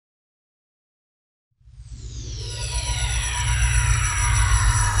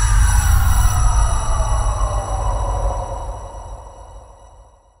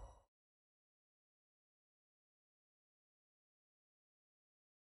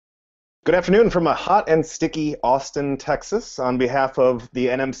Good afternoon from a hot and sticky Austin, Texas. On behalf of the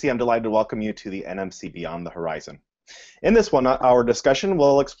NMC, I'm delighted to welcome you to the NMC Beyond the Horizon. In this 1 hour discussion,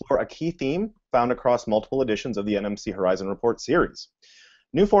 we'll explore a key theme found across multiple editions of the NMC Horizon Report series.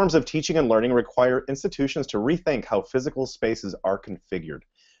 New forms of teaching and learning require institutions to rethink how physical spaces are configured.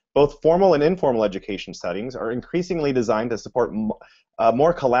 Both formal and informal education settings are increasingly designed to support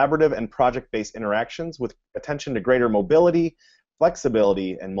more collaborative and project-based interactions with attention to greater mobility,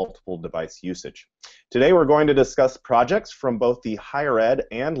 flexibility, and multiple device usage. Today we're going to discuss projects from both the Higher Ed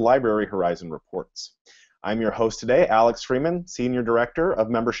and Library Horizon reports. I'm your host today, Alex Freeman, Senior Director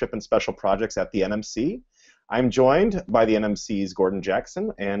of Membership and Special Projects at the NMC. I'm joined by the NMC's Gordon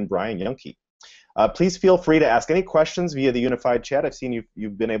Jackson and Brian Yunke. Please feel free to ask any questions via the unified chat. I've seen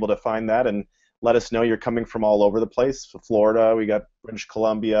you've been able to find that, and let us know you're coming from all over the place. Florida, we got British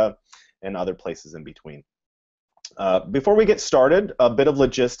Columbia, and other places in between. Before we get started, a bit of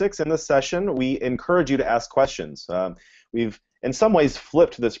logistics in this session. We encourage you to ask questions. We've in some ways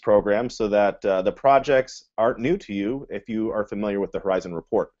flipped this program so that the projects aren't new to you if you are familiar with the Horizon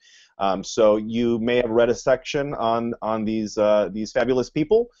Report. So you may have read a section on these fabulous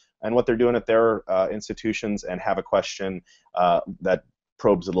people and what they're doing at their institutions and have a question that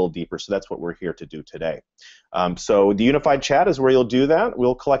probes a little deeper. So that's what we're here to do today. So the unified chat is where you'll do that.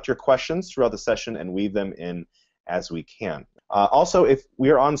 We'll collect your questions throughout the session and weave them in as we can. Also, if we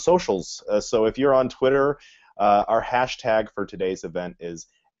are on socials, so if you're on Twitter, our hashtag for today's event is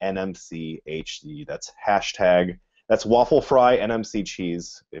NMCHD. That's waffle fry NMC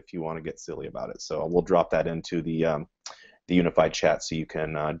cheese if you want to get silly about it. So we'll drop that into the unified chat so you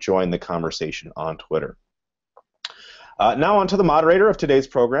can join the conversation on Twitter. Now on to the moderator of today's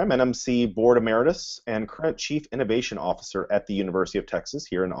program, NMC Board Emeritus and current Chief Innovation Officer at the University of Texas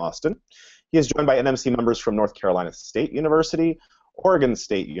here in Austin. He is joined by NMC members from North Carolina State University, Oregon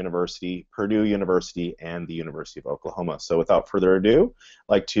State University, Purdue University, and the University of Oklahoma. So without further ado,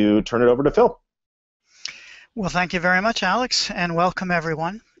 I'd like to turn it over to Phil. Well, thank you very much, Alex, and welcome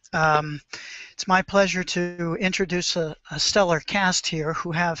everyone. It's my pleasure to introduce a stellar cast here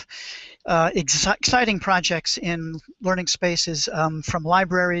who have exciting projects in learning spaces, from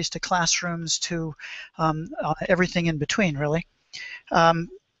libraries to classrooms to everything in between, really.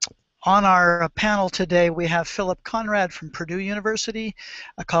 On our panel today, we have Philip Conrad from Purdue University,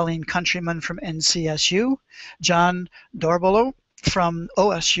 Colleen Countryman from NCSU, John Dorbolo from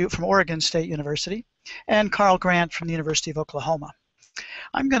OSU, from Oregon State University, and Carl Grant from the University of Oklahoma.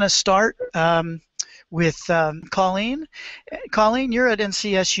 I'm going to start with Colleen. Colleen, you're at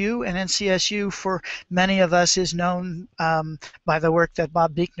NCSU, and NCSU for many of us is known by the work that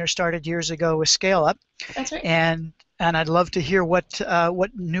Bob Buechner started years ago with Scale Up. That's right. And I'd love to hear what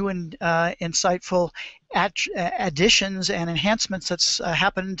new and insightful additions and enhancements that's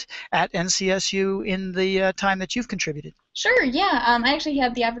happened at NCSU in the time that you've contributed. Sure, yeah. I actually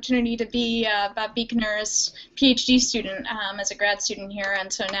had the opportunity to be Bob Buechner's PhD student as a grad student here,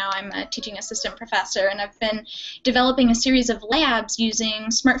 and so now I'm a teaching assistant professor, and I've been developing a series of labs using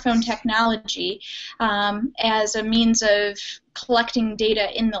smartphone technology as a means of collecting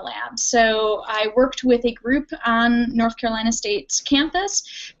data in the lab. So I worked with a group on North Carolina State's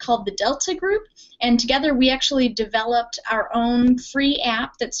campus called the Delta Group, and together we actually developed our own free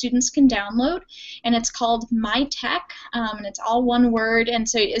app that students can download, and it's called My Tech, and it's all one word. And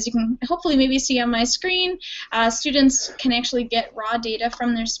so as you can hopefully maybe see on my screen, students can actually get raw data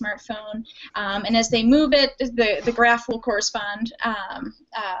from their smartphone, and as they move it, the graph will correspond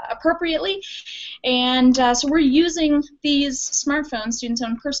appropriately. And so we're using these smartphones, students'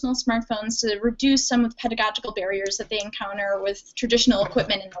 own personal smartphones, to reduce some of the pedagogical barriers that they encounter with traditional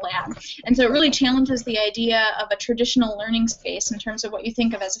equipment in the lab. And so it really challenges the idea of a traditional learning space in terms of what you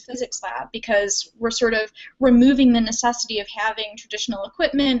think of as a physics lab, because we're sort of removing the necessity of having traditional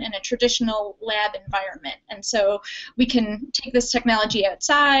equipment and a traditional lab environment. And so we can take this technology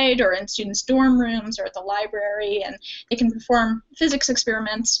outside or in students' dorm rooms or at the library, and they can perform physics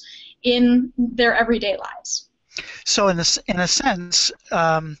experiments in their everyday lives. So in a sense,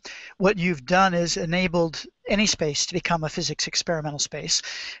 what you've done is enabled any space to become a physics experimental space.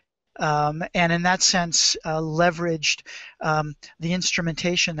 And in that sense, leveraged the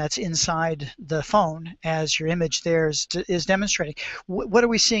instrumentation that's inside the phone, as your image there is demonstrating. What are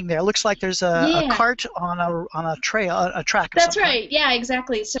we seeing there? It looks like there's a cart on a trail, a track. That's right. Yeah,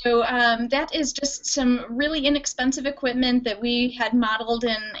 exactly. So that is just some really inexpensive equipment that we had modeled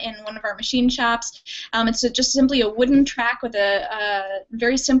in one of our machine shops. It's just simply a wooden track with a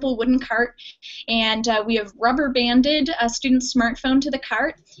very simple wooden cart, and we have rubber banded a student's smartphone to the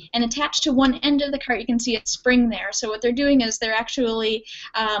cart, and attached to one end of the cart you can see a spring there. So what they're doing doing is they're actually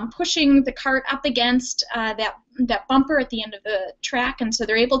pushing the cart up against that bumper at the end of the track, and so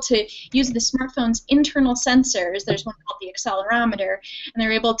they're able to use the smartphone's internal sensors. There's one called the accelerometer, and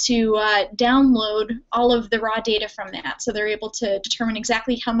they're able to download all of the raw data from that. So they're able to determine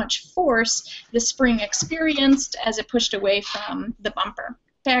exactly how much force the spring experienced as it pushed away from the bumper.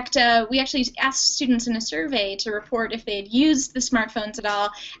 In fact, we actually asked students in a survey to report if they had used the smartphones at all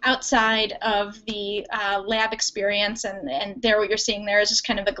outside of the lab experience, and there what you're seeing there is just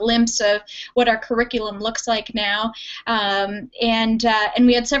kind of a glimpse of what our curriculum looks like now. And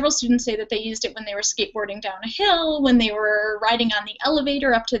we had several students say that they used it when they were skateboarding down a hill, when they were riding on the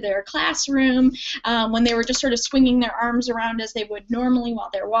elevator up to their classroom, when they were just sort of swinging their arms around as they would normally while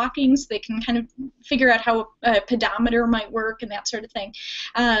they're walking, so they can kind of figure out how a pedometer might work and that sort of thing.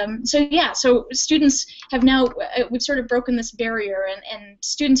 So students have now, we've sort of broken this barrier, and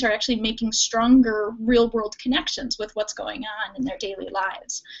students are actually making stronger real-world connections with what's going on in their daily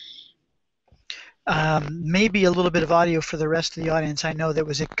lives. Maybe a little bit of audio for the rest of the audience. I know that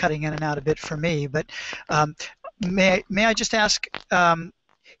was cutting in and out a bit for me, but may I just ask,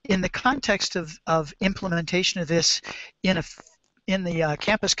 in the context of implementation of this in the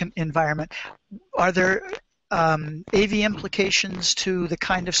campus environment, are there AV implications to the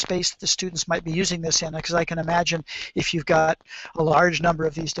kind of space that the students might be using this in? Because I can imagine if you've got a large number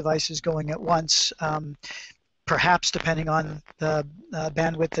of these devices going at once, perhaps depending on the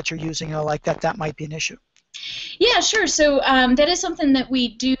bandwidth that you're using, like that might be an issue. Yeah, sure. So that is something that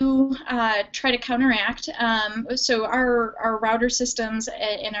we do try to counteract. So our router systems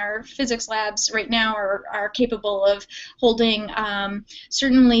in our physics labs right now are capable of holding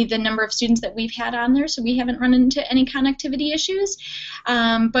certainly the number of students that we've had on there, so we haven't run into any connectivity issues.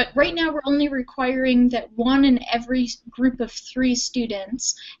 But right now we're only requiring that 1 in every group of 3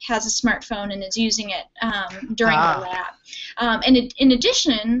 students has a smartphone and is using it during the lab. And in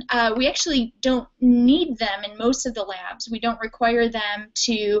addition, we actually don't need them in most of the labs. We don't require them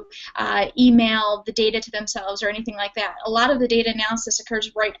to email the data to themselves or anything like that. A lot of the data analysis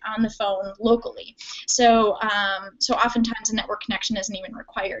occurs right on the phone locally. So so oftentimes a network connection isn't even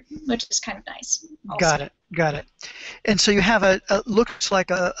required, which is kind of nice also. Got it. And so you have looks like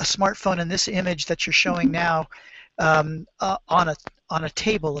a smartphone in this image that you're showing now on a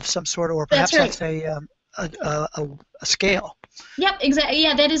table of some sort, or perhaps that's a scale. Yep, exactly.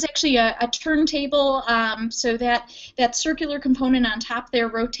 Yeah, that is actually a turntable. So that circular component on top there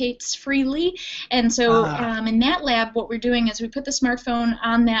rotates freely, and so in that lab, what we're doing is we put the smartphone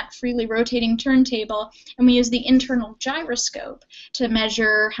on that freely rotating turntable, and we use the internal gyroscope to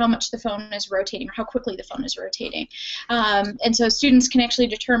measure how much the phone is rotating or how quickly the phone is rotating. And so students can actually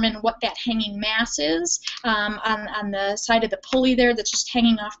determine what that hanging mass is on the side of the pulley there that's just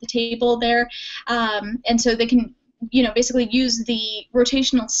hanging off the table there, and so they can basically use the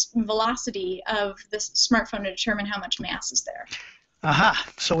rotational velocity of the smartphone to determine how much mass is there.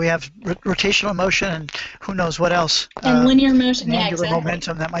 So we have rotational motion and who knows what else. And linear motion, yeah, exactly.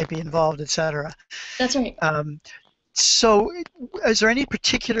 Momentum that might be involved, etc. That's right. So is there any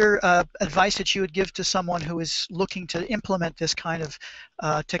particular advice that you would give to someone who is looking to implement this kind of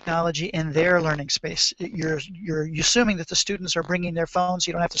technology in their learning space? You're assuming that the students are bringing their phones,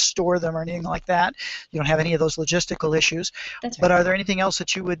 you don't have to store them or anything like that. You don't have any of those logistical issues. That's right. But are there anything else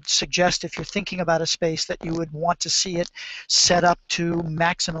that you would suggest if you're thinking about a space that you would want to see it set up to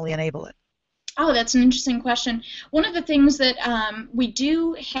maximally enable it? Oh, that's an interesting question. One of the things that we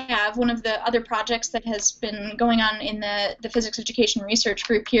do have, one of the other projects that has been going on in the Physics Education Research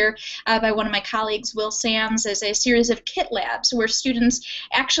Group here by one of my colleagues, Will Sands, is a series of kit labs where students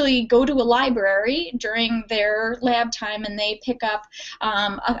actually go to a library during their lab time and they pick up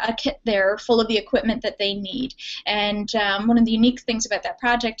a kit there full of the equipment that they need. And one of the unique things about that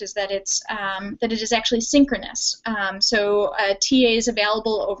project is that it is actually synchronous. So TA is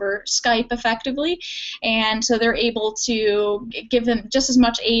available over Skype effectively, and so they're able to give them just as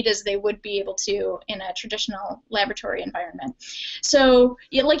much aid as they would be able to in a traditional laboratory environment. So,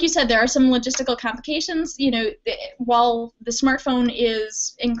 like you said, there are some logistical complications. While the smartphone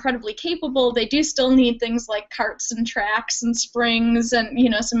is incredibly capable, they do still need things like carts and tracks and springs and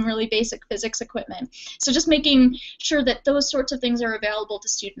some really basic physics equipment. So just making sure that those sorts of things are available to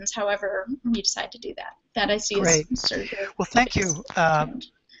students, however you decide to do that. That I see Great. as sort of well, thank you.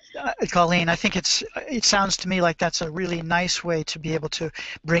 Colleen, I think it sounds to me like that's a really nice way to be able to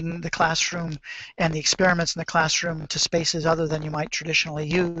bring the classroom and the experiments in the classroom to spaces other than you might traditionally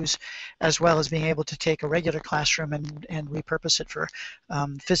use, as well as being able to take a regular classroom and repurpose it for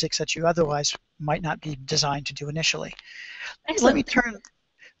physics that you otherwise might not be designed to do initially. Excellent.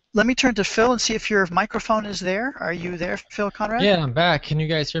 let me turn to Phil and see if your microphone is there. Are you there, Phil Conrad? Yeah, I'm back. Can you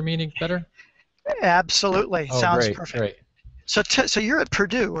guys hear me any better? Absolutely. Oh, Sounds great, perfect. great. So you're at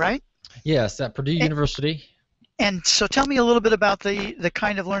Purdue, right? Yes, at Purdue University. And so tell me a little bit about the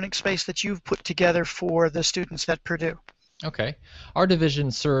kind of learning space that you've put together for the students at Purdue. Okay. Our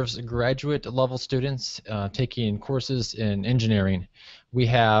division serves graduate level students taking courses in engineering. We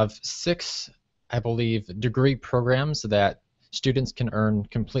have 6, I believe, degree programs that students can earn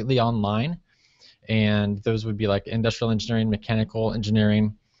completely online, and those would be like industrial engineering, mechanical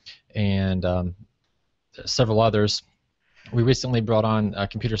engineering, and several others. We recently brought on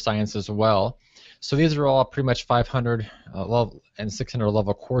computer science as well. So these are all pretty much 500 level and 600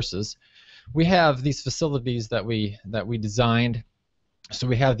 level courses. We have these facilities that we designed. So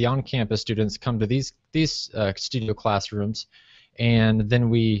we have the on-campus students come to these studio classrooms, and then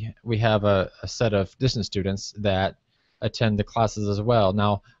we have a set of distance students that attend the classes as well.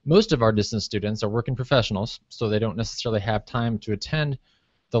 Now, most of our distance students are working professionals, so they don't necessarily have time to attend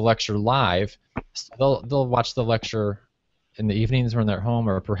the lecture live. So they'll watch the lecture in the evenings when they're at home,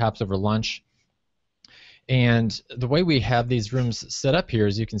 or perhaps over lunch. And the way we have these rooms set up here,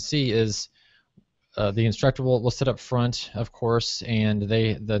 as you can see, is the instructor will sit up front, of course, and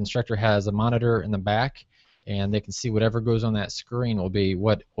the instructor has a monitor in the back, and they can see whatever goes on that screen will be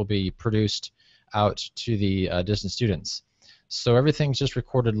what will be produced out to the distant students. So everything's just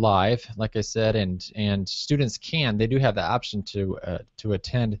recorded live, like I said, and students they do have the option to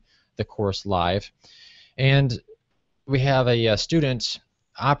attend the course live. And we have a student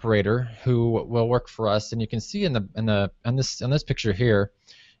operator who will work for us, and you can see on this picture here,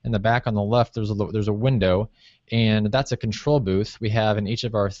 in the back on the left, there's a window, and that's a control booth we have in each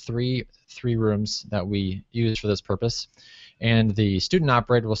of our three rooms that we use for this purpose. And the student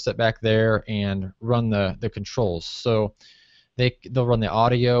operator will sit back there and run the controls. So they'll run the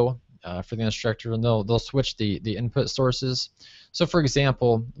audio for the instructor, and they'll switch the input sources. So for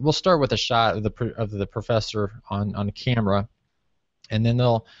example, we'll start with a shot of the professor on camera, and then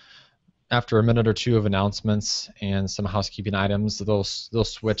after a minute or two of announcements and some housekeeping items, they'll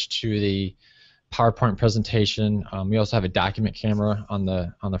switch to the PowerPoint presentation. We also have a document camera on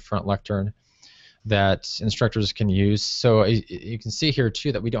the front lectern that instructors can use. So you can see here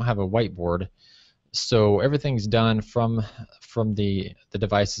too that we don't have a whiteboard. So everything's done from the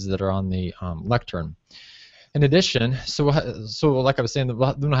devices that are on the lectern. In addition, so like I was saying,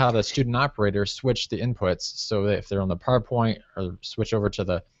 we'll have the student operator switch the inputs. So if they're on the PowerPoint, or switch over to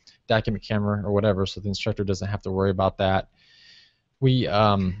the document camera or whatever, so the instructor doesn't have to worry about that. We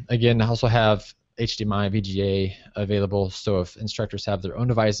again also have HDMI, VGA available, so if instructors have their own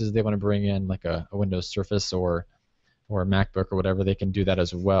devices they want to bring in, like a Windows Surface or a MacBook or whatever, they can do that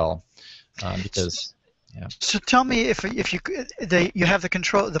as well. Because yeah. So tell me, if you have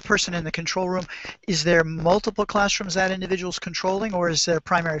the person in the control room, is there multiple classrooms that individual's controlling, or is their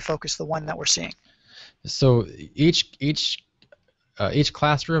primary focus the one that we're seeing? So each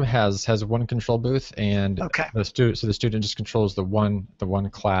classroom has one control booth, and okay. the student just controls the one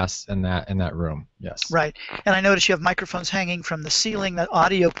class in that room. Yes. Right. And I notice you have microphones hanging from the ceiling. That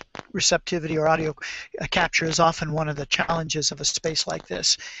audio receptivity or audio capture is often one of the challenges of a space like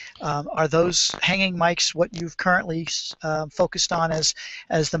this. Are those hanging mics what you've currently focused on as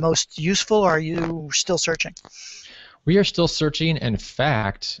the most useful, or are you still searching? We are still searching. In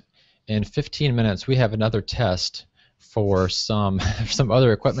fact, in 15 minutes we have another test for some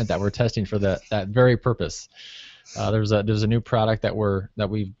other equipment that we're testing for that very purpose. There's a new product that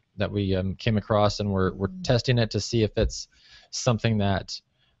we came across, and we're testing it to see if it's something that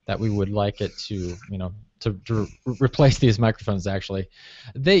we would like it to to replace these microphones. Actually,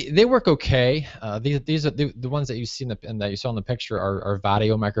 they work okay. These are the ones that you see that you saw in the picture are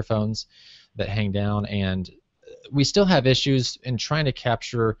Vadio microphones that hang down, and we still have issues in trying to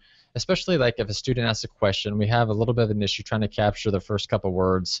capture. Especially like if a student asks a question, we have a little bit of an issue trying to capture the first couple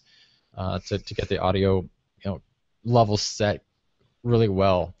words to get the audio level set really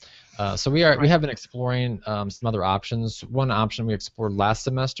well. So we have been exploring some other options. One option we explored last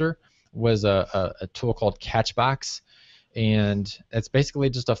semester was a tool called Catchbox, and it's basically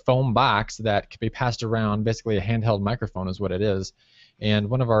just a foam box that can be passed around. Basically, a handheld microphone is what it is. And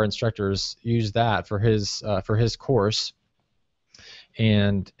one of our instructors used that for his course.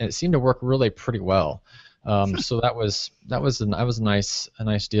 And it seemed to work really pretty well. So that was a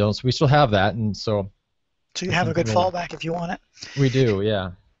nice deal. So we still have that, and so you have a good fallback if you want it. We do,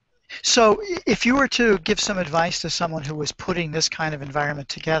 yeah. So if you were to give some advice to someone who was putting this kind of environment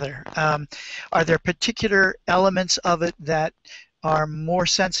together, are there particular elements of it that are more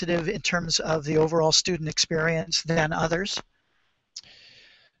sensitive in terms of the overall student experience than others?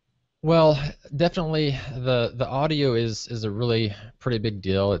 Well, definitely the audio is a really pretty big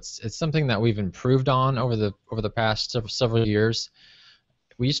deal. It's something that we've improved on over the past several years.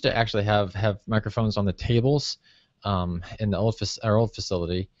 We used to actually have microphones on the tables in the our old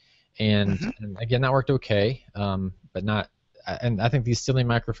facility, Hmm. and again that worked okay, but not. And I think these ceiling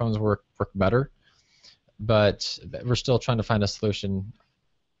microphones work better, but we're still trying to find a solution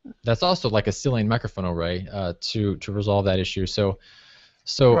that's also like a ceiling microphone array to resolve that issue. So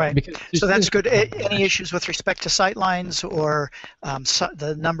Right. because So that's students good. can Any issues with respect to sight lines or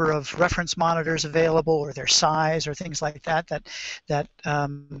the number of reference monitors available or their size or things like that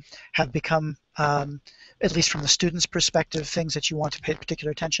have become, at least from the student's perspective, things that you want to pay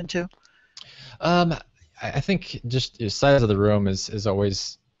particular attention to? um, I think just the size of the room is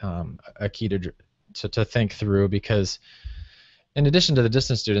always a key to think through because in addition to the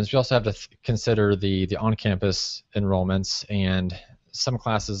distance students, we also have to consider the on-campus enrollments, and some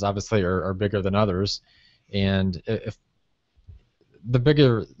classes obviously are bigger than others. And if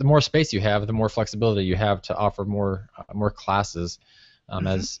the more space you have, the more flexibility you have to offer more classes, Hmm.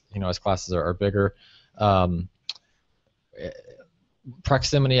 as you know, as classes are bigger. Um,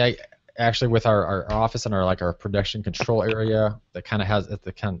 Proximity, actually with our office and our production control area that kind of has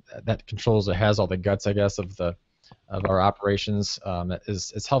that controls it has all the guts, I guess, of our operations.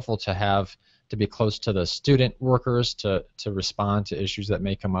 It's helpful to be close to the student workers to respond to issues that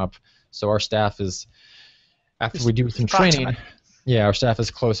may come up. So our staff is, after we do Is some proximate. training, yeah, our staff is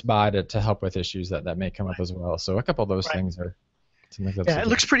close by to help with issues that may come up Right. as well. So a couple of those Right. things are some things I've Yeah, it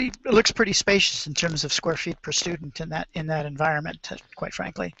looks suggested. pretty. It looks pretty spacious in terms of square feet per student in that environment. Quite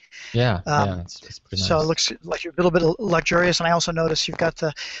frankly. Yeah, Um, yeah, it's pretty So it nice. looks like you're a little bit luxurious, and I also notice you've got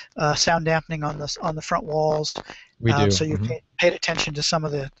the sound dampening on the front walls, We do. so you've paid attention to some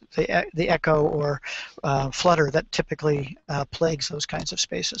of the echo or flutter that typically plagues those kinds of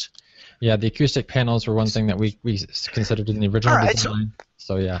spaces. Yeah, the acoustic panels were one thing that we considered in the All original right, so design.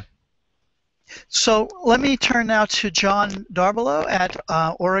 So yeah. so let me turn now to John Darbelow at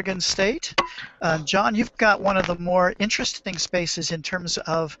Oregon State. John, you've got one of the more interesting spaces in terms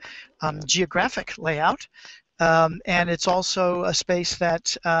of geographic layout. And it's also a space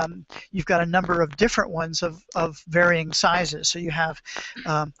that you've got a number of different ones of varying sizes. So you have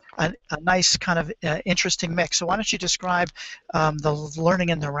a nice kind of interesting mix. So why don't you describe the learning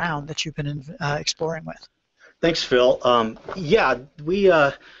in the round that you've been exploring with? Thanks, Phil. Yeah,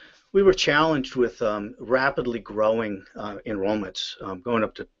 we were challenged with rapidly growing enrollments, going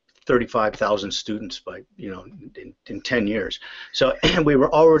up to 35,000 students by in 10 years. So we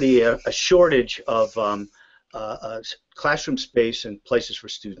were already a shortage of classroom space and places for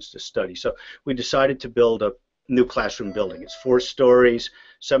students to study. So we decided to build a new classroom building. It's 4 stories,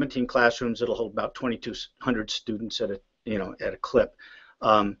 17 classrooms. It'll hold about 2,200 students at a clip.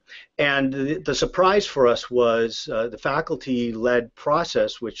 Um, and the surprise for us was the faculty-led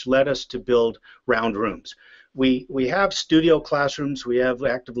process, which led us to build round rooms. We have studio classrooms, we have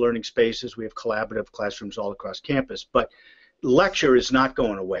active learning spaces, we have collaborative classrooms all across campus, but lecture is not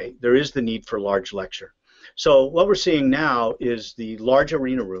going away. There is the need for large lecture. So what we're seeing now is the large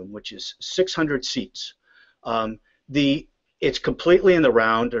arena room, which is 600 seats. Um, it's completely in the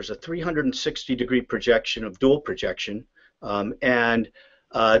round. There's a 360-degree projection of dual projection, and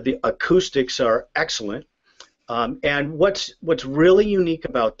the acoustics are excellent. And what's really unique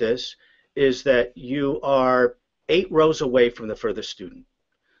about this is that you are 8 rows away from the furthest student.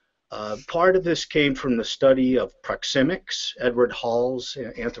 Part of this came from the study of proxemics, Edward Hall's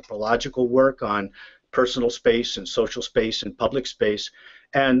anthropological work on personal space and social space and public space.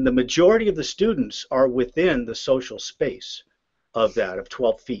 And the majority of the students are within the social space of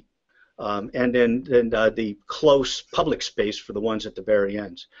 12 feet. And then the close public space for the ones at the very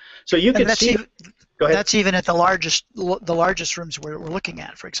ends. So you And can see, go ahead. that's even at the largest rooms we're looking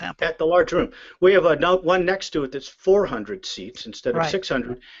at, for example. At the large room. We have one next to it that's 400 seats instead of Right.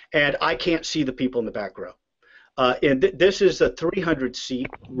 600, and I can't see the people in the back row. And this is a 300-seat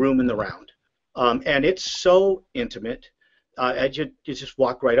room in the round. And it's so intimate. You just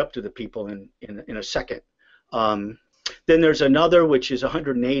walk right up to the people in a second. Then there's another which is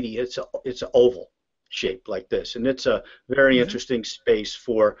 180. It's an oval shape like this, and it's a very Mm-hmm. interesting space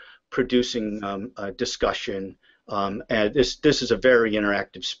for producing discussion. And this is a very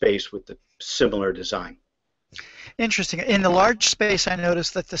interactive space with the similar design. Interesting. In the large space, I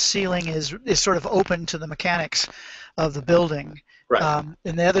noticed that the ceiling is sort of open to the mechanics of the building. Right.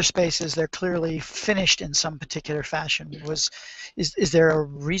 In the other spaces, they're clearly finished in some particular fashion. Is there a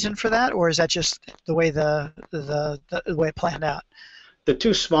reason for that, or is that just the way the way it planned out? The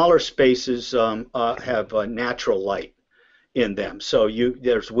 2 smaller spaces have natural light, in them. So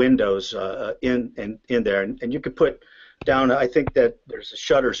there's windows in there, and you could put down. I think that there's the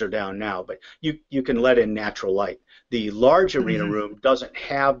shutters are down now, but you can let in natural light. The large arena room doesn't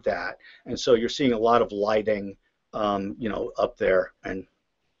have that, and so you're seeing a lot of lighting, up there, and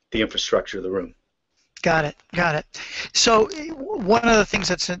the infrastructure of the room. Got it. Got it. So one of the things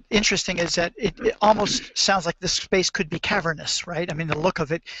that's interesting is that it almost sounds like this space could be cavernous, right? I mean, the look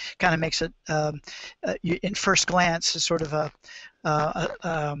of it kind of makes it, in first glance, is sort of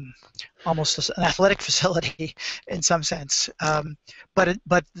almost an athletic facility in some sense. But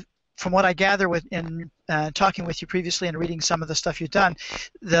from what I gather in talking with you previously and reading some of the stuff you've done,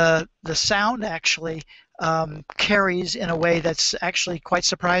 the sound actually carries in a way that's actually quite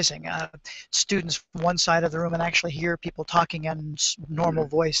surprising. Students from one side of the room and actually hear people talking in normal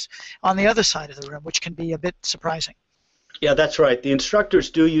voice on the other side of the room, which can be a bit surprising. Yeah, that's right. The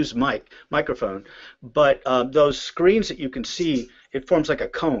instructors do use microphone, but those screens that you can see, it forms like a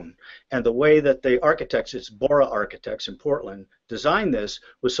cone. And the way that the architects, it's Bora Architects in Portland, designed this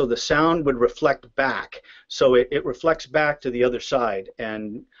was so the sound would reflect back. So it reflects back to the other side,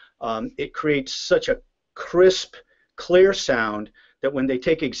 and it creates such a crisp, clear sound that when they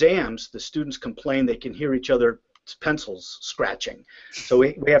take exams, the students complain they can hear each other's pencils scratching. So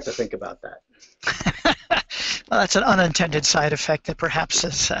we have to think about that. Well, that's an unintended side effect that perhaps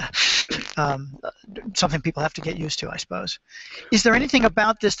is something people have to get used to, I suppose. Is there anything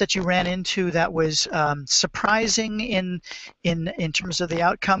about this that you ran into that was surprising in terms of the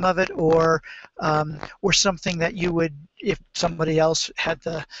outcome of it, or something that you would, if somebody else had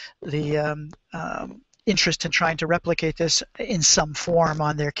the interest in trying to replicate this in some form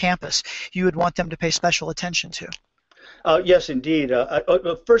on their campus, you would want them to pay special attention to? Yes, indeed.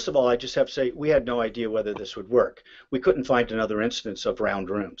 First of all, I just have to say we had no idea whether this would work. We couldn't find another instance of round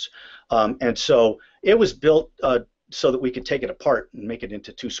rooms. And so it was built so that we could take it apart and make it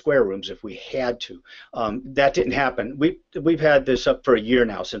into 2 square rooms if we had to. That didn't happen. We've had this up for a year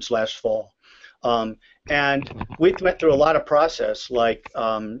now, since last fall. And we went through a lot of process, like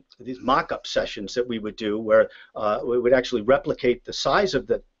these mock-up sessions that we would do, where we would actually replicate the size of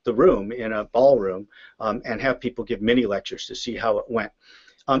the room in a ballroom and have people give mini lectures to see how it went.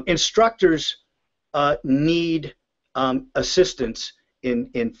 Instructors need assistance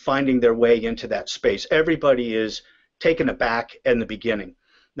in finding their way into that space. Everybody is taken aback in the beginning.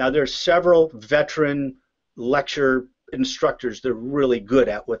 Now, there's several veteran lecture instructors that are really good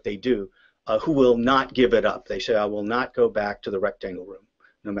at what they do, who will not give it up. They say, I will not go back to the rectangle room,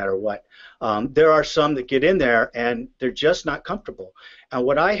 no matter what. There are some that get in there and they're just not comfortable. And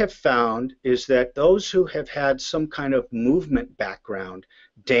what I have found is that those who have had some kind of movement background,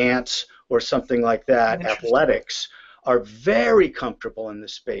 dance or something like that, athletics, are very comfortable in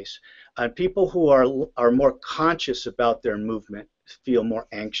this space. And people who are more conscious about their movement feel more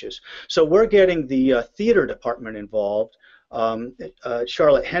anxious. So we're getting the theater department involved.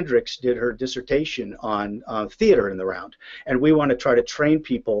 Charlotte Hendricks did her dissertation on theater in the round, and we want to try to train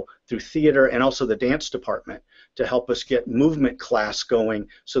people through theater and also the dance department to help us get movement class going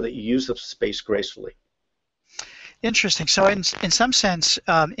so that you use the space gracefully. Interesting. So in some sense,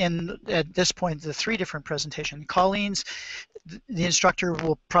 at this point, the 3 different presentations, Colleen's, the instructor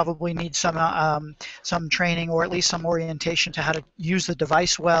will probably need some training, or at least some orientation to how to use the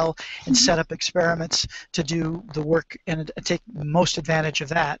device well and set up experiments to do the work and take most advantage of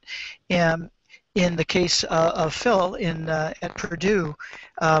that. In the case of Phil at Purdue,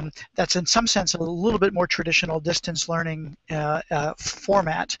 that's in some sense a little bit more traditional distance learning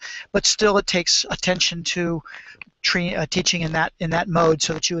format, but still it takes attention to teaching in that mode,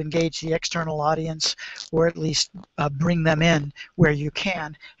 so that you engage the external audience, or at least bring them in where you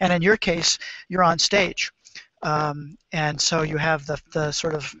can. And in your case, you're on stage, and so you have the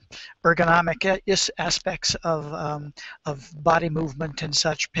sort of ergonomic aspects of body movement and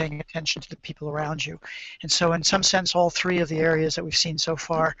such, paying attention to the people around you. And so in some sense, all 3 of the areas that we've seen so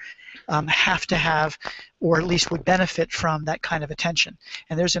far have to have, or at least would benefit from, that kind of attention.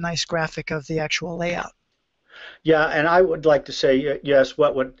 And there's a nice graphic of the actual layout. Yeah, and I would like to say, yes,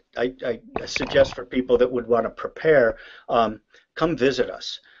 what would I suggest for people that would want to prepare, come visit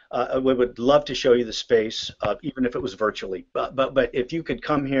us. We would love to show you the space, even if it was virtually. But if you could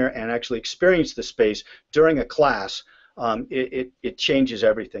come here and actually experience the space during a class, it changes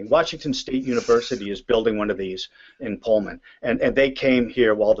everything. Washington State University is building one of these in Pullman, and they came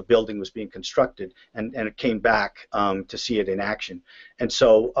here while the building was being constructed, and it came back to see it in action. And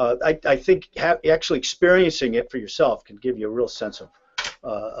so I think actually experiencing it for yourself can give you a real sense of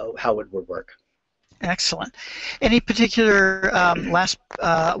how it would work. Excellent. Any particular last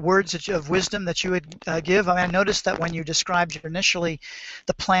words of wisdom that you would give? I noticed that when you described initially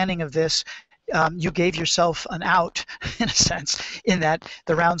the planning of this, you gave yourself an out, in a sense, in that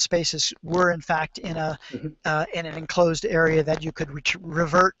the round spaces were in fact in an enclosed area that you could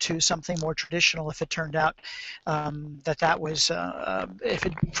revert to something more traditional if it turned out that was, if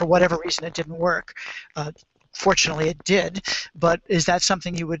it, for whatever reason it didn't work. Fortunately, it did, but is that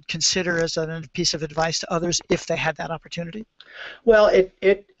something you would consider as a piece of advice to others if they had that opportunity? Well,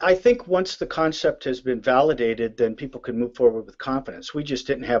 I think once the concept has been validated, then people can move forward with confidence. We just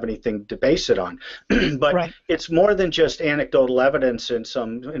didn't have anything to base it on. But right. It's more than just anecdotal evidence and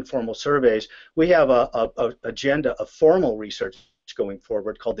some informal surveys. We have a agenda of formal research going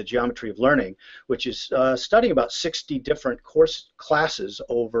forward called the Geometry of Learning, which is studying about 60 different course classes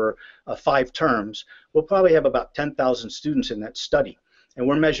over 5 terms. We'll probably have about 10,000 students in that study. And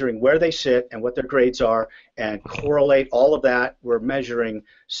we're measuring where they sit and what their grades are and correlate all of that. We're measuring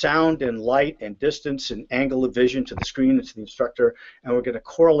sound and light and distance and angle of vision to the screen and to the instructor. And we're going to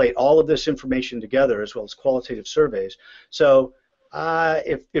correlate all of this information together as well as qualitative surveys. So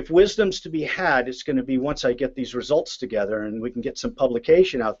if wisdom's to be had, it's going to be once I get these results together and we can get some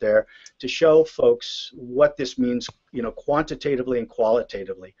publication out there to show folks what this means, quantitatively and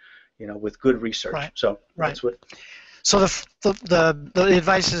qualitatively, with good research. Right. So right. That's what. So the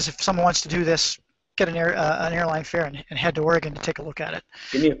advice is, if someone wants to do this, get an airline fare and head to Oregon to take a look at it.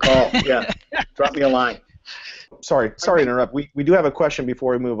 Give me a call. Yeah, drop me a line. Sorry to interrupt. We do have a question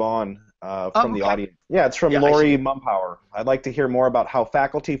before we move on from the audience. Yeah, it's from Lori Mumpower. I'd like to hear more about how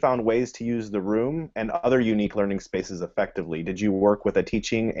faculty found ways to use the room and other unique learning spaces effectively. Did you work with a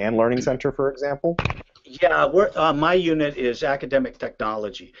teaching and learning center, for example? Yeah, my unit is academic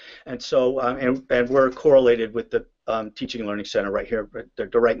technology, and so and we're correlated with the teaching and learning center right here. They're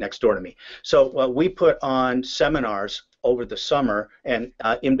right next door to me. So we put on seminars over the summer and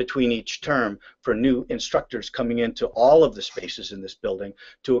in between each term for new instructors coming into all of the spaces in this building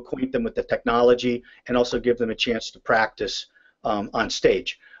to acquaint them with the technology and also give them a chance to practice on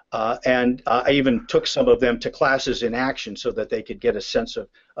stage. And I even took some of them to classes in action so that they could get a sense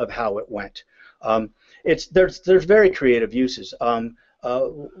of how it went. There's very creative uses.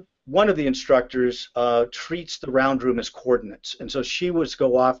 One of the instructors treats the round room as coordinates, and so she would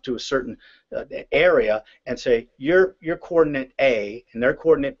go off to a certain area and say, you're coordinate A and they're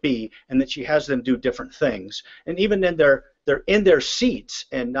coordinate B, and that she has them do different things. And even then they're in their seats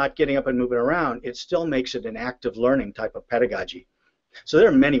and not getting up and moving around, it still makes it an active learning type of pedagogy. So there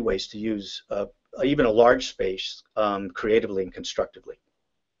are many ways to use even a large space creatively and constructively.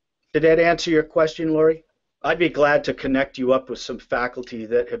 Did that answer your question, Lori? I'd be glad to connect you up with some faculty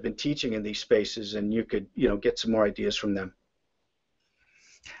that have been teaching in these spaces, and you could, get some more ideas from them.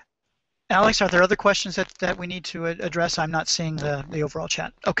 Alex, are there other questions that we need to address? I'm not seeing the overall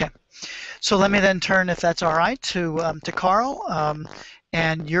chat. Okay, so let me then turn, if that's all right, to Carl.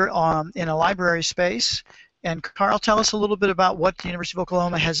 And you're in a library space. And Carl, tell us a little bit about what the University of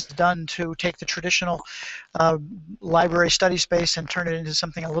Oklahoma has done to take the traditional library study space and turn it into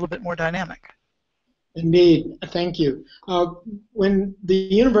something a little bit more dynamic. Indeed, thank you. When the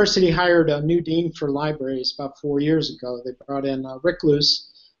university hired a new dean for libraries about 4 years ago, they brought in Rick Luce,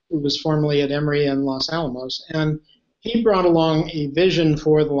 who was formerly at Emory in Los Alamos, and he brought along a vision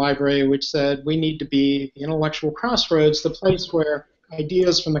for the library which said we need to be the intellectual crossroads, the place where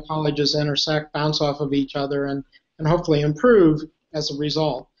ideas from the colleges intersect, bounce off of each other, and hopefully improve as a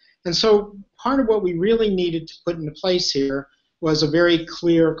result. And so part of what we really needed to put into place here was a very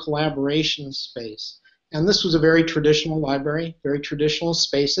clear collaboration space. And this was a very traditional library, very traditional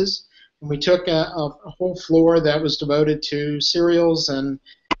spaces. And we took a whole floor that was devoted to serials and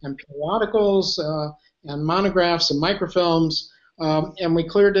periodicals and monographs and microfilms, and we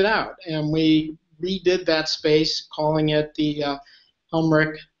cleared it out. And we redid that space, calling it the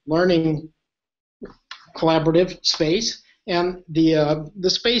Helmrich Learning Collaborative Space. And the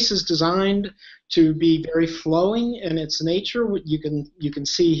space is designed to be very flowing in its nature. You can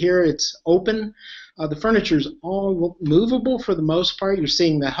see here it's open. The furniture is all movable for the most part. You're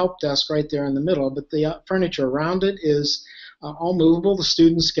seeing the help desk right there in the middle, but the furniture around it is all movable. The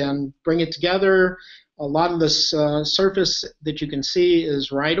students can bring it together. A lot of this surface that you can see is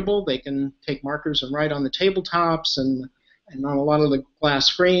writable. They can take markers and write on the tabletops and on a lot of the glass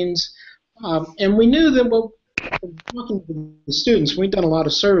screens. And we knew that talking to the students, we'd done a lot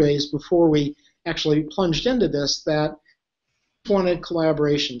of surveys before we actually plunged into this, that wanted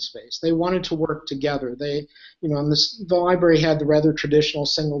collaboration space. They wanted to work together. They, and the library had the rather traditional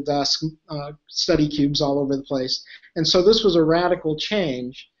single desk study cubes all over the place. And so this was a radical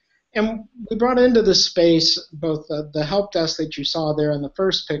change. And we brought into this space both the help desk that you saw there in the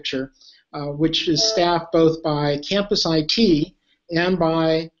first picture, which is staffed both by campus IT and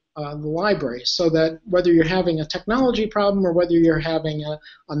by the library, so that whether you're having a technology problem or whether you're having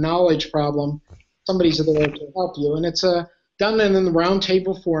a knowledge problem, somebody's there to help you. And it's done in the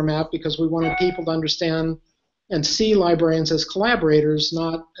roundtable format because we wanted people to understand and see librarians as collaborators,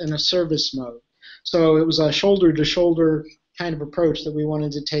 not in a service mode. So it was a shoulder-to-shoulder kind of approach that we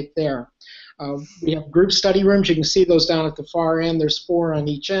wanted to take there. We have group study rooms. You can see those down at the far end. There's 4 on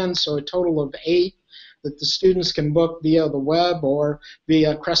each end, so a total of 8 that the students can book via the web or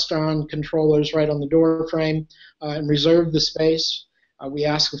via Crestron controllers right on the door frame and reserve the space. We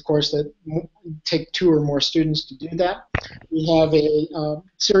ask, of course, that take 2 or more students to do that. We have a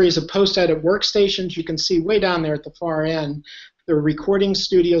series of post-edit workstations. You can see way down there at the far end. There are recording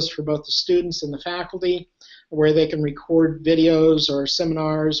studios for both the students and the faculty, where they can record videos or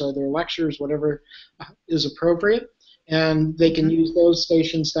seminars or their lectures, whatever is appropriate. And they can use those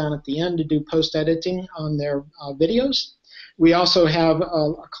stations down at the end to do post-editing on their videos. We also have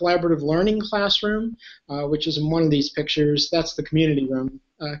a collaborative learning classroom, which is in one of these pictures. That's the community room.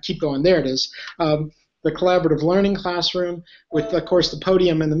 Keep going. There it is. The collaborative learning classroom with, of course, the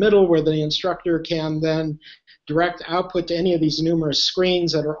podium in the middle where the instructor can then direct output to any of these numerous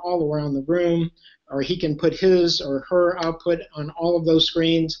screens that are all around the room, or he can put his or her output on all of those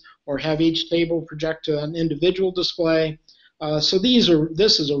screens, or have each table project to an individual display. So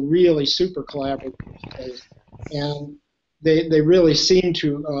this is a really super collaborative space, and they really seem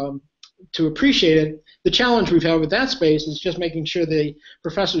to appreciate it. The challenge we've had with that space is just making sure the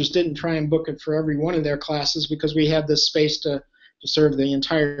professors didn't try and book it for every one of their classes, because we had this space to serve the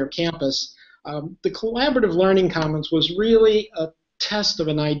entire campus. The Collaborative Learning Commons was really a test of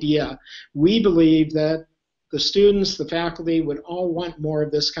an idea. We believe that the students, the faculty would all want more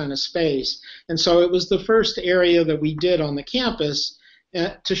of this kind of space. And so it was the first area that we did on the campus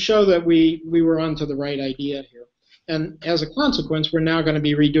to show that we were onto the right idea here. And as a consequence, we're now going to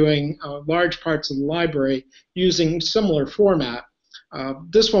be redoing large parts of the library using similar format.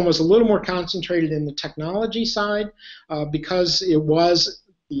 This one was a little more concentrated in the technology side because it was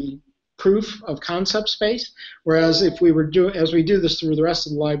the proof of concept space, whereas if we were as we do this through the rest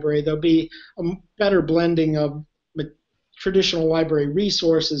of the library, there'll be a better blending of traditional library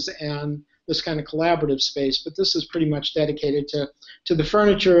resources and this kind of collaborative space. But this is pretty much dedicated to the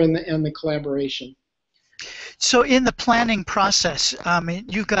furniture and the collaboration. So in the planning process,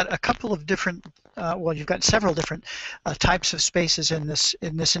 you've got a couple of different, well, you've got several different types of spaces in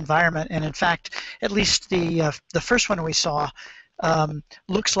this environment, and in fact, at least the first one we saw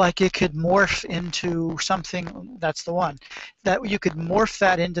looks like it could morph into something. That's the one that you could morph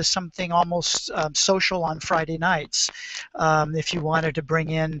that into something almost social on Friday nights, if you wanted to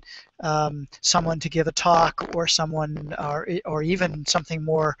bring in someone to give a talk, or someone, or even something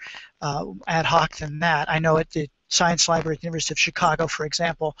more ad hoc than that. I know at the Science Library at the University of Chicago, for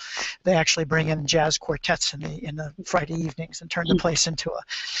example, they actually bring in jazz quartets in the Friday evenings and turn the place into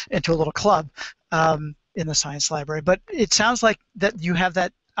a little club in the Science Library. But it sounds like that you have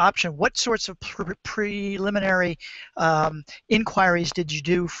that option. What sorts of preliminary inquiries did you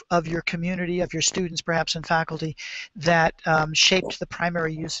do of your community, of your students, perhaps, and faculty, that shaped the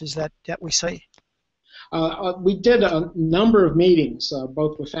primary uses that we see? We did a number of meetings,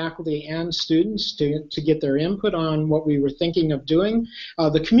 both with faculty and students, to get their input on what we were thinking of doing.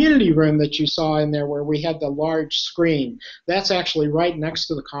 The community room that you saw in there, where we had the large screen, that's actually right next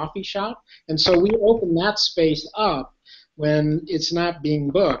to the coffee shop, and so we opened that space up when it's not being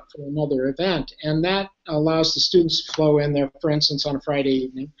booked for another event, and that allows the students to flow in there, for instance, on a Friday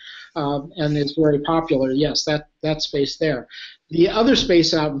evening, and it's very popular. Yes, that space there. The other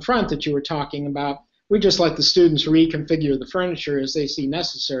space out in front that you were talking about, we just let the students reconfigure the furniture as they see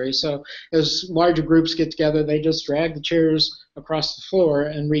necessary. So as larger groups get together, they just drag the chairs across the floor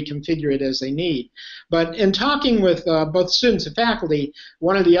and reconfigure it as they need. But in talking with both students and faculty,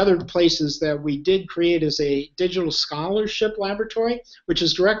 one of the other places that we did create is a digital scholarship laboratory, which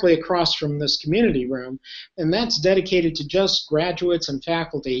is directly across from this community room. And that's dedicated to just graduates and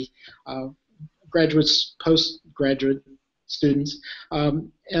faculty, graduates, postgraduate students.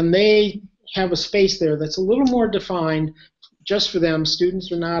 And they have a space there that's a little more defined just for them.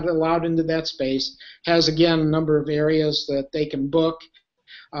 Students are not allowed into that space. Has, again, a number of areas that they can book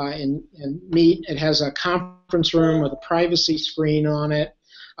and meet. It has a conference room with a privacy screen on it.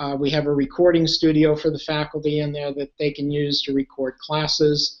 We have a recording studio for the faculty in there that they can use to record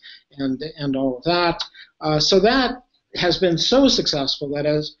classes and all of that. So that has been so successful that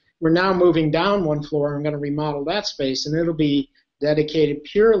as we're now moving down one floor, I'm going to remodel that space, and it'll be dedicated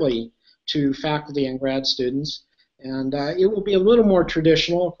purely to faculty and grad students. And it will be a little more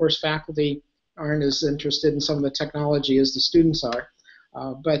traditional. Of course, faculty aren't as interested in some of the technology as the students are.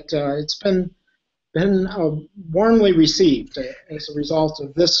 But it's been warmly received as a result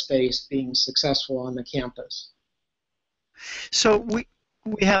of this space being successful on the campus. So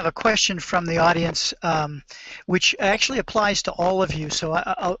we have a question from the audience, which actually applies to all of you. So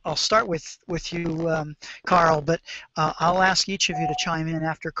I'll start with you, Carl, but I'll ask each of you to chime in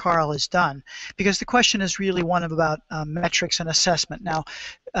after Carl is done, because the question is really one about metrics and assessment. Now,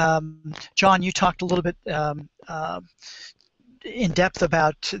 John, you talked a little bit in depth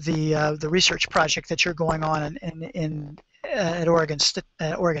about the research project that you're going on at Oregon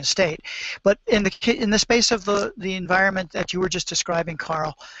State, but in the space of the environment that you were just describing,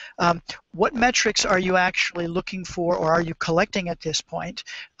 Carl, what metrics are you actually looking for, or are you collecting at this point,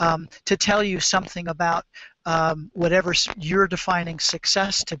 to tell you something about whatever you're defining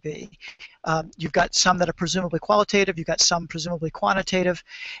success to be? You've got some that are presumably qualitative, you've got some presumably quantitative,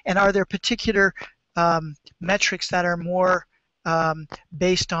 and are there particular metrics that are more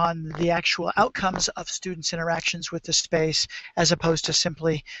based on the actual outcomes of students' interactions with the space, as opposed to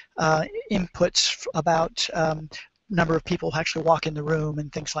simply inputs about number of people who actually walk in the room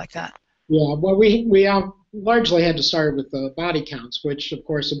and things like that? Yeah, well, we largely had to start with the body counts, which of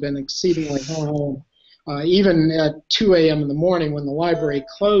course have been exceedingly high. Even at 2 a.m. in the morning when the library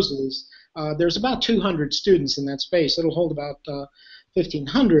closes, there's about 200 students in that space. It'll hold about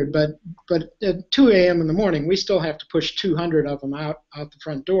 1,500, but at 2 a.m. in the morning, we still have to push 200 of them out the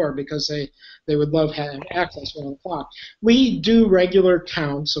front door because they would love having access around the clock. We do regular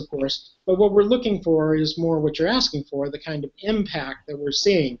counts, of course, but what we're looking for is more what you're asking for, the kind of impact that we're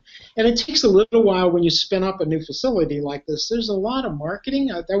seeing. And it takes a little while when you spin up a new facility like this. There's a lot of marketing.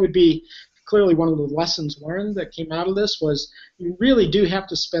 That would be clearly one of the lessons learned that came out of this, was you really do have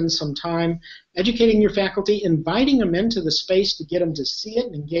to spend some time educating your faculty, inviting them into the space to get them to see it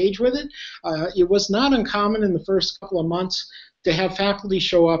and engage with it. It was not uncommon in the first couple of months to have faculty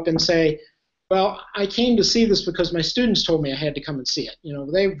show up and say, well, I came to see this because my students told me I had to come and see it. You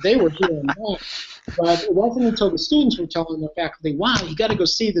know, they were here and that, but it wasn't until the students were telling the faculty, wow, you got to go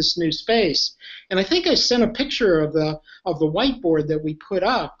see this new space. And I think I sent a picture of the whiteboard that we put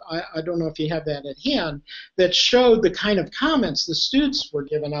up. I don't know if you have that at hand, that showed the kind of comments the students were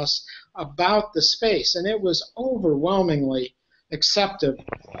giving us about the space, and it was overwhelmingly acceptive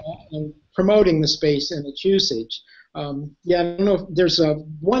and promoting the space and its usage. Yeah, I don't know if there's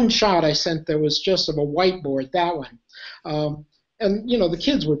one shot I sent that was just of a whiteboard, that one. And you know, the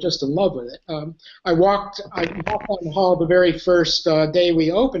kids were just in love with it. I walked down the hall the very first day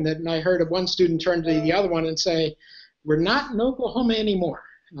we opened it, and I heard one student turn to the other one and say, "We're not in Oklahoma anymore."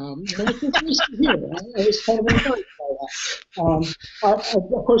 Which is nice to hear. I was kind of encouraged by that.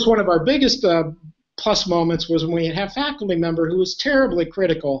 Of course, one of our biggest plus moments was when we had a faculty member who was terribly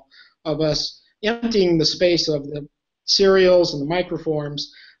critical of us emptying the space of the cereals and the microforms.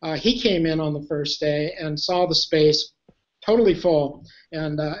 He came in on the first day and saw the space totally full,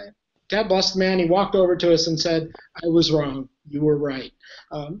 and God bless the man, he walked over to us and said, "I was wrong, you were right."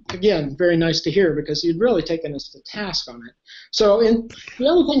 Again, very nice to hear, because he'd really taken us to task on it. So the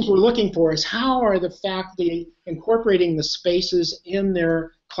other things we're looking for is how are the faculty incorporating the spaces in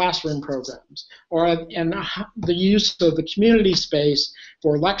their classroom programs, and the use of the community space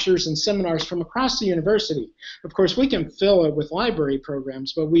for lectures and seminars from across the university. Of course, we can fill it with library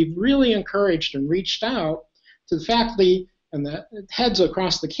programs, but we've really encouraged and reached out to the faculty and the heads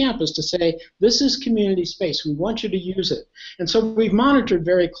across the campus to say, this is community space, we want you to use it. And so we've monitored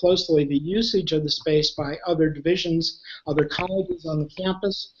very closely the usage of the space by other divisions, other colleges on the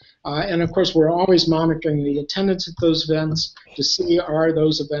campus, and of course we're always monitoring the attendance at those events to see, are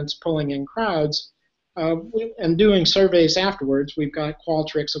those events pulling in crowds, and doing surveys afterwards. We've got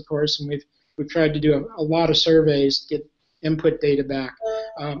Qualtrics, of course, and we've tried to do a lot of surveys to get input data back.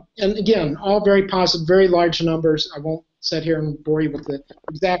 And again, all very positive, very large numbers. I won't sit here and bore you with the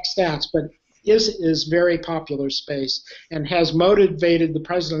exact stats, but is very popular space and has motivated the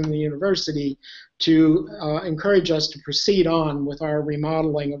president of the university to encourage us to proceed on with our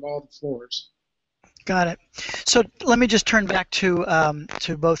remodeling of all the floors. Got it. So let me just turn back to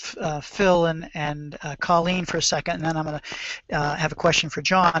both Phil and Colleen for a second, and then I'm going to have a question for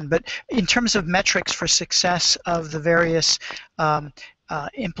John. But in terms of metrics for success of the various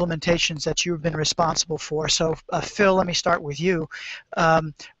implementations that you've been responsible for, so Phil, let me start with you.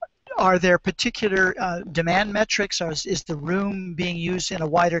 Are there particular demand metrics, or is the room being used in a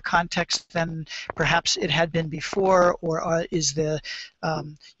wider context than perhaps it had been before, or is the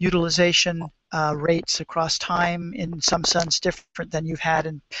utilization rates across time, in some sense different than you've had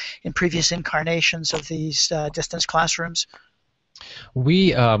in previous incarnations of these distance classrooms?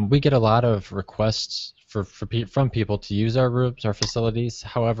 We get a lot of requests from people to use our rooms, our facilities.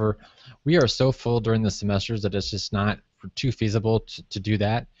 However, we are so full during the semesters that it's just not too feasible to do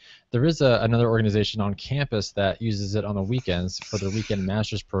that. There is another organization on campus that uses it on the weekends for their weekend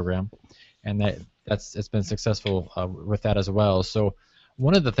master's program, and it's been successful with that as well. So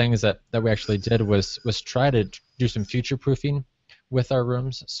one of the things that we actually did was try to do some future proofing with our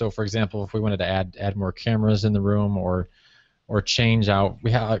rooms. So for example, if we wanted to add more cameras in the room or change out,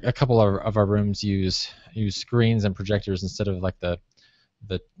 we have a couple of our rooms use screens and projectors instead of like the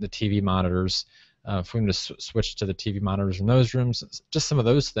TV monitors. If we want to switch to the TV monitors in those rooms, just some of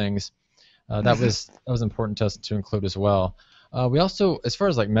those things, that was important to us to include as well. We also, as far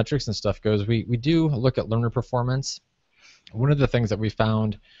as like metrics and stuff goes, we do look at learner performance. One of the things that we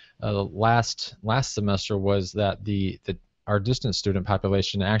found last semester was that our distance student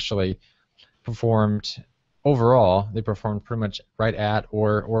population actually performed overall. They performed pretty much right at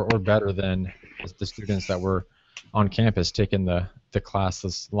or better than the students that were on campus taking the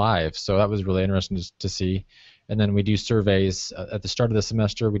classes live. So that was really interesting to see. And then we do surveys at the start of the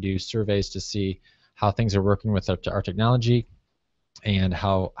semester. We do surveys to see how things are working with our technology and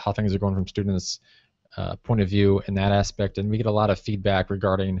how things are going from students' point of view in that aspect. And we get a lot of feedback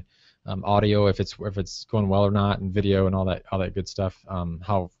regarding audio, if it's going well or not, and video and all that good stuff.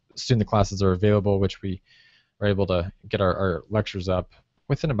 How soon the classes are available, which we are able to get our lectures up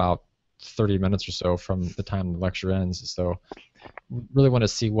within about 30 minutes or so from the time the lecture ends. So we really want to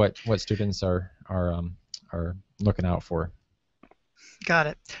see what students are looking out for. Got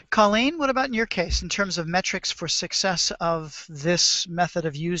it. Colleen, what about in your case in terms of metrics for success of this method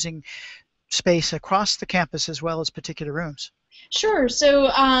of using space across the campus as well as particular rooms? Sure. So,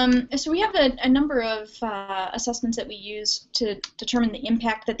 so we have a number of assessments that we use to determine the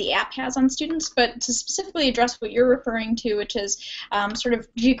impact that the app has on students. But to specifically address what you're referring to, which is sort of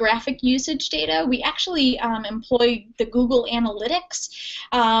geographic usage data, we actually employ the Google Analytics.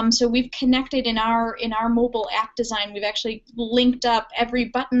 So we've connected in our mobile app design. We've actually linked up every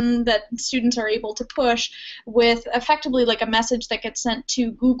button that students are able to push with effectively like a message that gets sent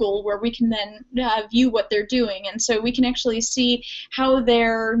to Google, where we can then view what they're doing, and so we can actually see how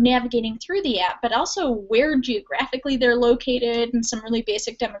they're navigating through the app, but also where geographically they're located and some really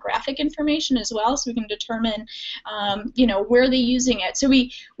basic demographic information as well, so we can determine, where they're using it. So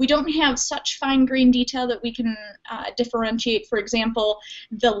we don't have such fine-grained detail that we can differentiate, for example,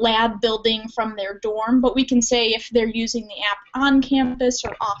 the lab building from their dorm, but we can say if they're using the app on campus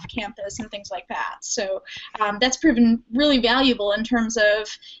or off campus and things like that. So that's proven really valuable in terms of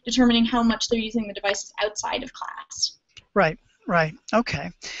determining how much they're using the devices outside of class. Right. Okay.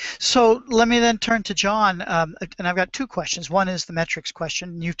 So let me then turn to John, and I've got two questions. One is the metrics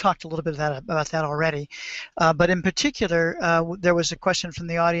question. You've talked a little bit about that already, but in particular, there was a question from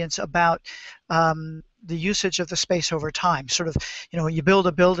the audience about the usage of the space over time. Sort of, you build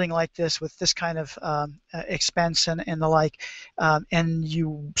a building like this with this kind of expense and the like, and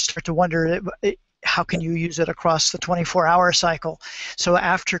you start to wonder, how can you use it across the 24-hour cycle? So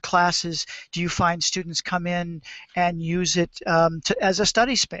after classes, do you find students come in and use it as a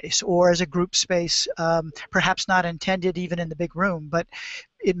study space or as a group space, perhaps not intended even in the big room, but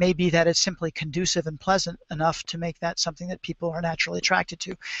it may be that it's simply conducive and pleasant enough to make that something that people are naturally attracted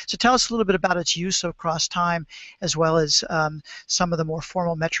to. So tell us a little bit about its use across time, as well as some of the more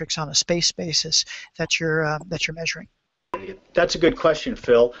formal metrics on a space basis that you're measuring. That's a good question,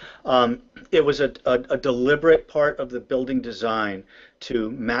 Phil. It was a deliberate part of the building design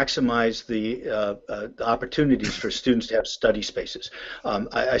to maximize the opportunities for students to have study spaces.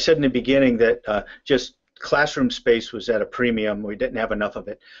 I said in the beginning that just classroom space was at a premium. We didn't have enough of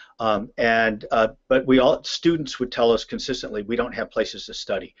it, but students would tell us consistently we don't have places to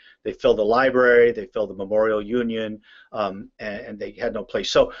study. They fill the library, they fill the Memorial Union, and they had no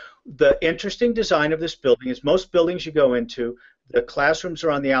place. So the interesting design of this building is most buildings you go into, the classrooms are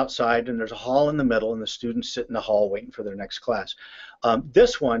on the outside and there's a hall in the middle and the students sit in the hall waiting for their next class.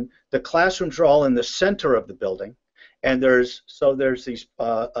 This one, the classrooms are all in the center of the building, and there's these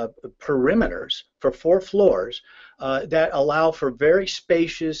perimeters for 4 floors that allow for very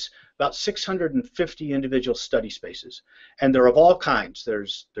spacious, about 650 individual study spaces, and they're of all kinds.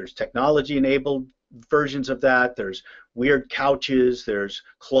 There's technology-enabled versions of that. There's weird couches. There's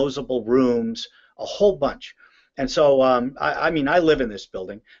closable rooms, a whole bunch. And so, I mean, I live in this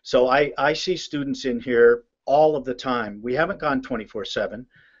building, so I see students in here all of the time. We haven't gone 24/7.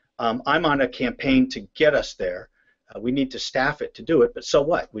 I'm on a campaign to get us there. We need to staff it to do it, but so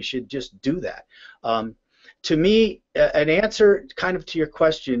what? We should just do that. To me, an answer kind of to your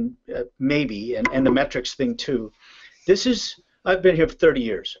question, maybe, and the metrics thing too, I've been here for 30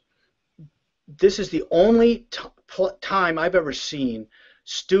 years. This is the only time I've ever seen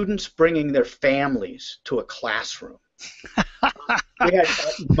students bringing their families to a classroom. We had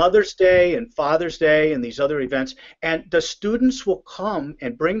Mother's Day and Father's Day and these other events, and the students will come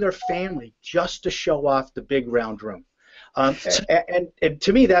and bring their family just to show off the big round room. And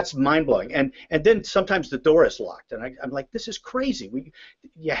to me, that's mind-blowing. And then sometimes the door is locked, and I'm like, this is crazy.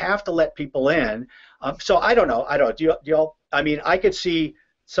 You have to let people in. So I don't know. Do y'all? I mean, I could see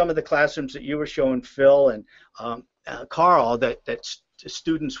some of the classrooms that you were showing, Phil and Carl, that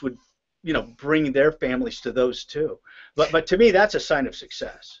students would, bring their families to those too. But to me, that's a sign of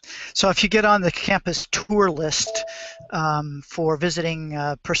success. So if you get on the campus tour list for visiting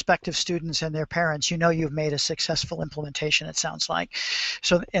prospective students and their parents, you've made a successful implementation, it sounds like.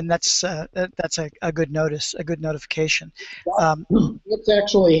 So, and that's a good notice, a good notification. What's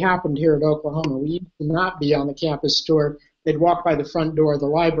actually happened here at Oklahoma, we used to not be on the campus tour. They'd walk by the front door of the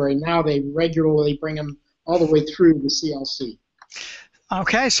library. Now they regularly bring them all the way through the CLC.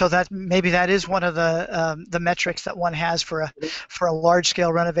 Okay, so maybe that is one of the metrics that one has for a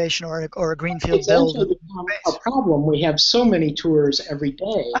large-scale renovation or a greenfield build. It's actually a problem. We have so many tours every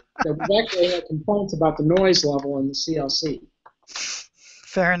day that we've actually had complaints about the noise level in the CLC.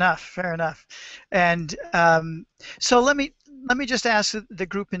 Fair enough. Fair enough. And so let me just ask the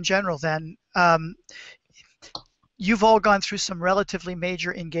group in general then. You've all gone through some relatively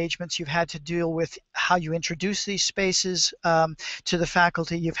major engagements. You've had to deal with how you introduce these spaces to the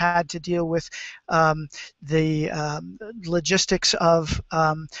faculty. You've had to deal with the logistics of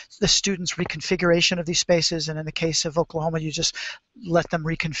the students' reconfiguration of these spaces. And in the case of Oklahoma, you just let them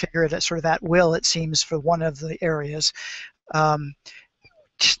reconfigure it at sort of at will, it seems, for one of the areas. In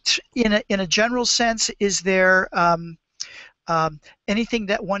a general sense, is there anything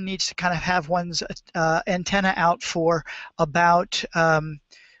that one needs to kind of have one's antenna out for about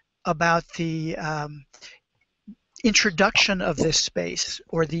the introduction of this space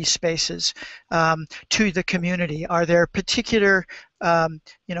or these spaces to the community? Are there particular,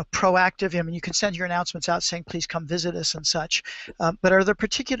 proactive? I mean, you can send your announcements out saying, "Please come visit us" and such. But are there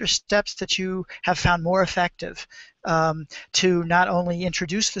particular steps that you have found more effective to not only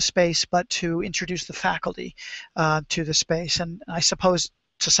introduce the space but to introduce the faculty to the space? And I suppose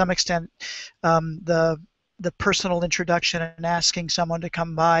to some extent the personal introduction and asking someone to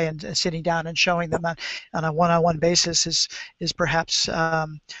come by and sitting down and showing them on a one-on-one basis is perhaps a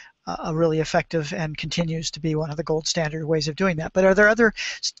really effective and continues to be one of the gold standard ways of doing that. But are there other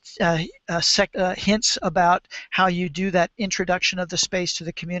hints about how you do that introduction of the space to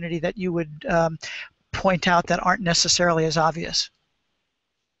the community that you would point out that aren't necessarily as obvious?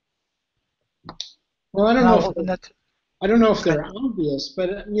 Well, I don't know if they're obvious, but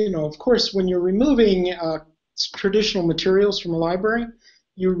of course, when you're removing traditional materials from a library,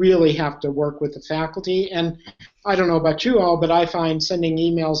 you really have to work with the faculty. And I don't know about you all, but I find sending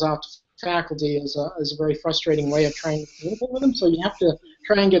emails out to faculty is a very frustrating way of trying to communicate with them. So you have to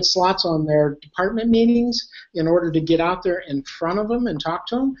try and get slots on their department meetings in order to get out there in front of them and talk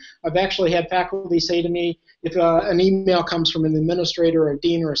to them. I've actually had faculty say to me, if an email comes from an administrator or a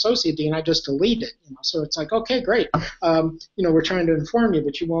dean or associate dean, I just delete it. So it's like, okay, great. We're trying to inform you,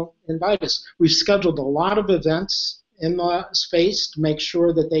 but you won't invite us. We've scheduled a lot of events in the space to make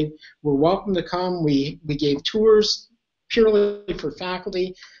sure that they were welcome to come. We gave tours purely for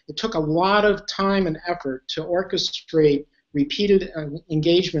faculty. It took a lot of time and effort to orchestrate repeated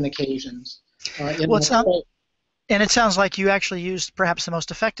engagement occasions. And it sounds like you actually used perhaps the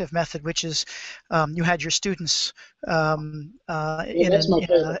most effective method, which is you had your students in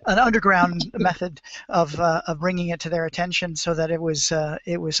an underground method of bringing it to their attention, so that it was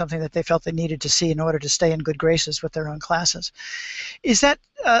something that they felt they needed to see in order to stay in good graces with their own classes. Is that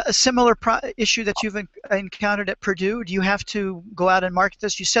a similar issue that you've encountered at Purdue? Do you have to go out and market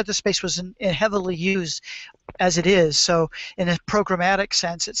this? You said the space was heavily used as it is, so in a programmatic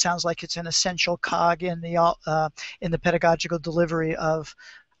sense, it sounds like it's an essential cog in the pedagogical delivery of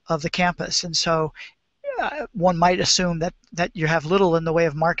the campus. And so one might assume that you have little in the way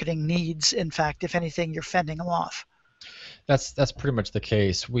of marketing needs. In fact, if anything, you're fending them off. That's pretty much the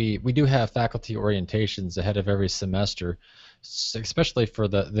case. We do have faculty orientations ahead of every semester, especially for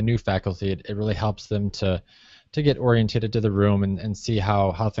the new faculty. It really helps them to get oriented to the room and see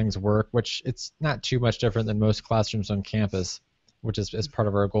how things work, which it's not too much different than most classrooms on campus, which is part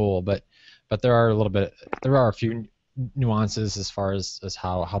of our goal. But there are a few nuances as far as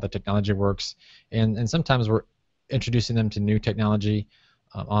how the technology works, and sometimes introducing them to new technology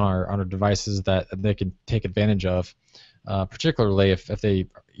on our devices that they can take advantage of. Particularly if they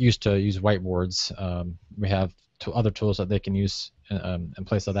used to use whiteboards, we have other tools that they can use in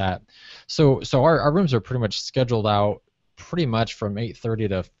place of that. So our rooms are pretty much scheduled out pretty much from 8:30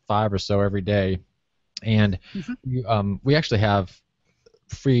 to 5 or so every day, and we actually have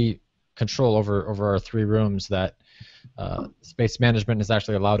free control over our 3 rooms that space management has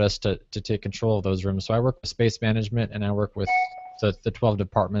actually allowed us to take control of those rooms. So I work with space management, and I work with the 12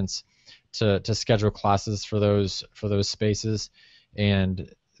 departments to schedule classes for those spaces. And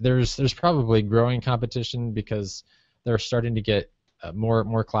there's probably growing competition because they're starting to get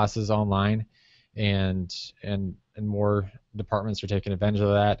more classes online, and more departments are taking advantage of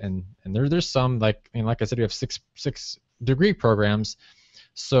that. And there's some, like I said, we have six degree programs,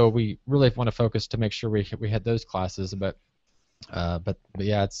 so we really want to focus to make sure we hit those classes. But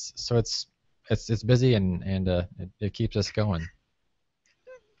yeah, it's busy, and it keeps us going.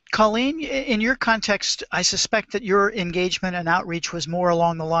 Colleen, in your context, I suspect that your engagement and outreach was more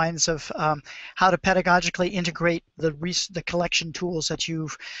along the lines of how to pedagogically integrate the collection tools that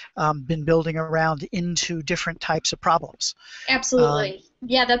you've been building around into different types of problems. Absolutely.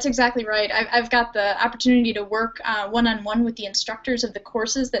 Yeah, that's exactly right. I've got the opportunity to work one-on-one with the instructors of the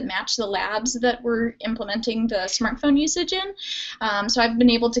courses that match the labs that we're implementing the smartphone usage in. So I've been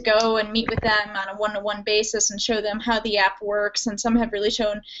able to go and meet with them on a one-to-one basis and show them how the app works, and some have really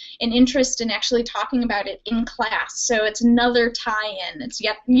shown an interest in actually talking about it in class. So it's another tie-in. It's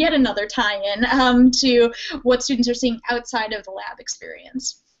yet another tie-in to what students are seeing outside of the lab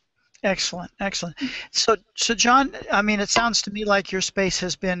experience. Excellent, excellent. So John, I mean, it sounds to me like your space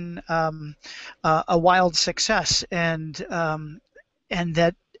has been a wild success, and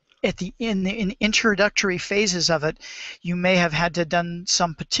that in the introductory phases of it, you may have had to done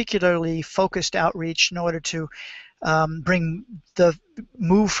some particularly focused outreach in order to bring the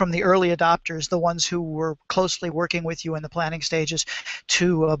move from the early adopters, the ones who were closely working with you in the planning stages,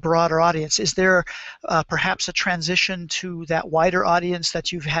 to a broader audience. Is there perhaps a transition to that wider audience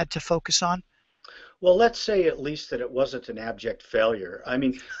that you've had to focus on? Well, let's say at least that it wasn't an abject failure. I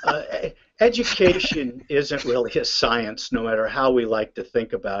mean, education isn't really a science, no matter how we like to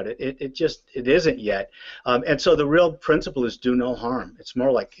think about it. It isn't yet. And so the real principle is do no harm. It's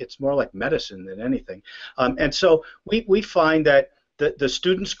more like medicine than anything. And so we find that the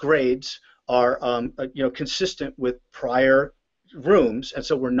students' grades are consistent with prior rooms, and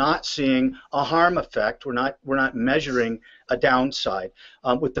so we're not seeing a harm effect. We're not measuring a downside.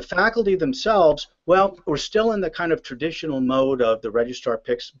 With the faculty themselves, well, we're still in the kind of traditional mode of the registrar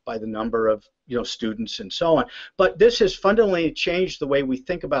picks by the number of students and so on. But this has fundamentally changed the way we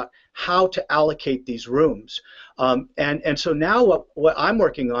think about how to allocate these rooms. And so now what I'm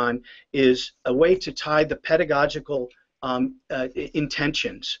working on is a way to tie the pedagogical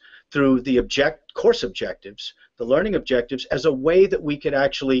intentions through the course objectives, the learning objectives, as a way that we could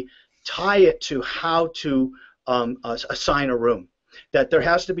actually tie it to how to assign a room. That there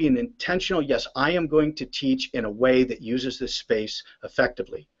has to be an intentional, yes, I am going to teach in a way that uses this space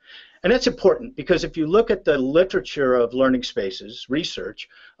effectively. And that's important because if you look at the literature of learning spaces, research,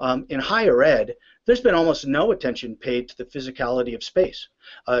 in higher ed, there's been almost no attention paid to the physicality of space.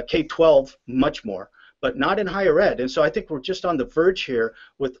 K-12, much more, but not in higher ed. And so I think we're just on the verge here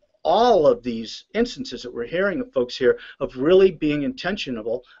with all of these instances that we're hearing of folks here of really being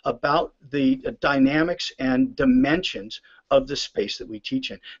intentional about the dynamics and dimensions of the space that we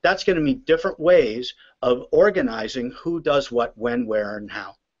teach in. That's going to mean different ways of organizing who does what, when, where, and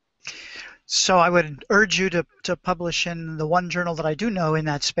how. So I would urge you to publish in the one journal that I do know in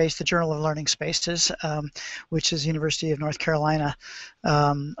that space, the Journal of Learning Spaces, which is University of North Carolina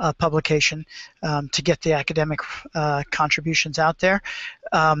publication, to get the academic contributions out there.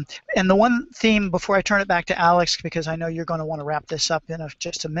 And the one theme, before I turn it back to Alex, because I know you're going to want to wrap this up in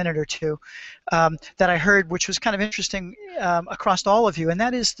just a minute or two, that I heard, which was kind of interesting across all of you, and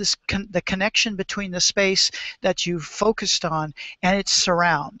that is the connection between the space that you focused on and its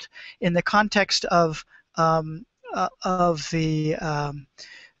surround. In the context of the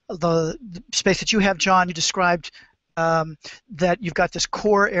space that you have, John, you described that you've got this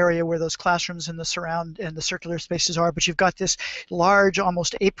core area where those classrooms and the surround and the circular spaces are, but you've got this large,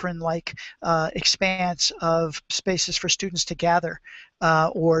 almost apron-like expanse of spaces for students to gather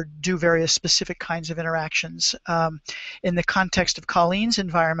or do various specific kinds of interactions. In the context of Colleen's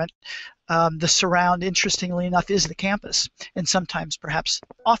environment, the surround, interestingly enough, is the campus, and sometimes perhaps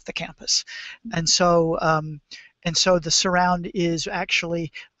off the campus. And so the surround is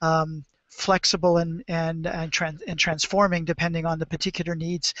actually flexible and transforming depending on the particular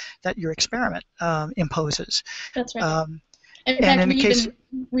needs that your experiment imposes. That's right. In fact,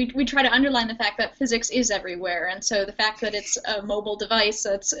 we try to underline the fact that physics is everywhere, and so the fact that it's a mobile device,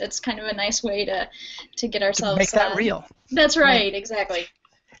 it's kind of a nice way to get ourselves to make that real. That's right, exactly.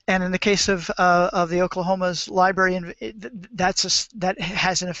 And in the case of the Oklahoma's library, that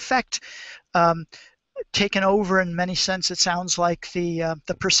has an effect. Taken over in many sense, it sounds like the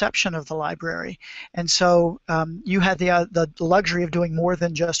perception of the library, and so you had the luxury of doing more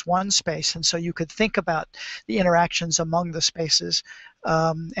than just one space, and so you could think about the interactions among the spaces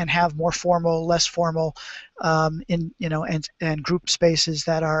and have more formal, less formal, and group spaces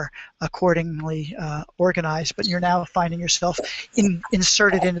that are accordingly organized. But you're now finding yourself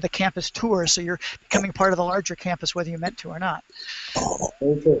inserted into the campus tour, so you're becoming part of the larger campus, whether you meant to or not.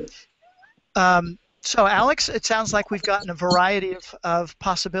 Okay. So, Alex, it sounds like we've gotten a variety of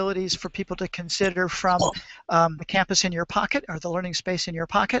possibilities for people to consider, from the campus in your pocket or the learning space in your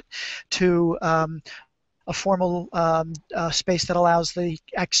pocket to a formal space that allows the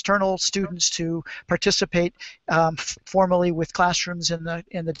external students to participate formally with classrooms in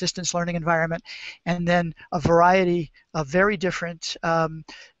the distance learning environment, and then a variety of very different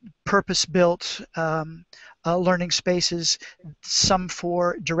purpose-built learning spaces, some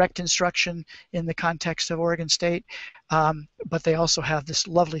for direct instruction in the context of Oregon State, but they also have this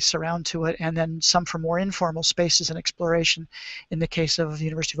lovely surround to it, and then some for more informal spaces and exploration in the case of the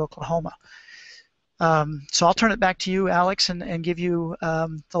University of Oklahoma. So I'll turn it back to you, Alex, and give you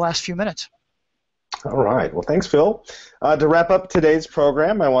the last few minutes. All right. Well, thanks, Phil. To wrap up today's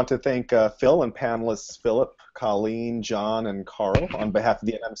program, I want to thank Phil and panelists Philip, Colleen, John, and Carl on behalf of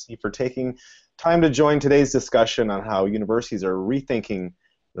the NMC for taking time to join today's discussion on how universities are rethinking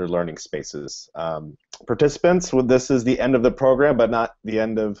their learning spaces. Participants, this is the end of the program, but not the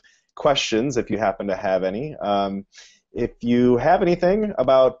end of questions, if you happen to have any. If you have anything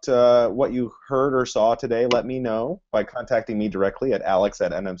about what you heard or saw today, let me know by contacting me directly at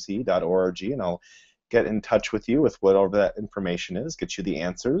alex@nmc.org, and I'll get in touch with you with whatever that information is, get you the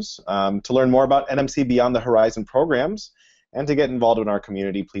answers. To learn more about NMC Beyond the Horizon programs and to get involved in our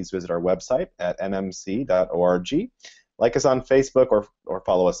community, please visit our website at nmc.org. Like us on Facebook or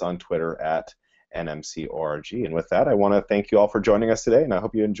follow us on Twitter at NMC.org. And with that, I want to thank you all for joining us today, and I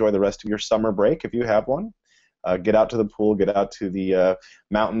hope you enjoy the rest of your summer break if you have one. Get out to the pool, get out to the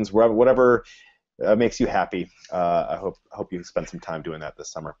mountains, wherever, whatever makes you happy. I hope you spend some time doing that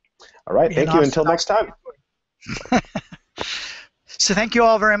this summer. All right, thank you. Until next time. So thank you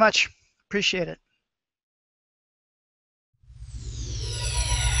all very much. Appreciate it.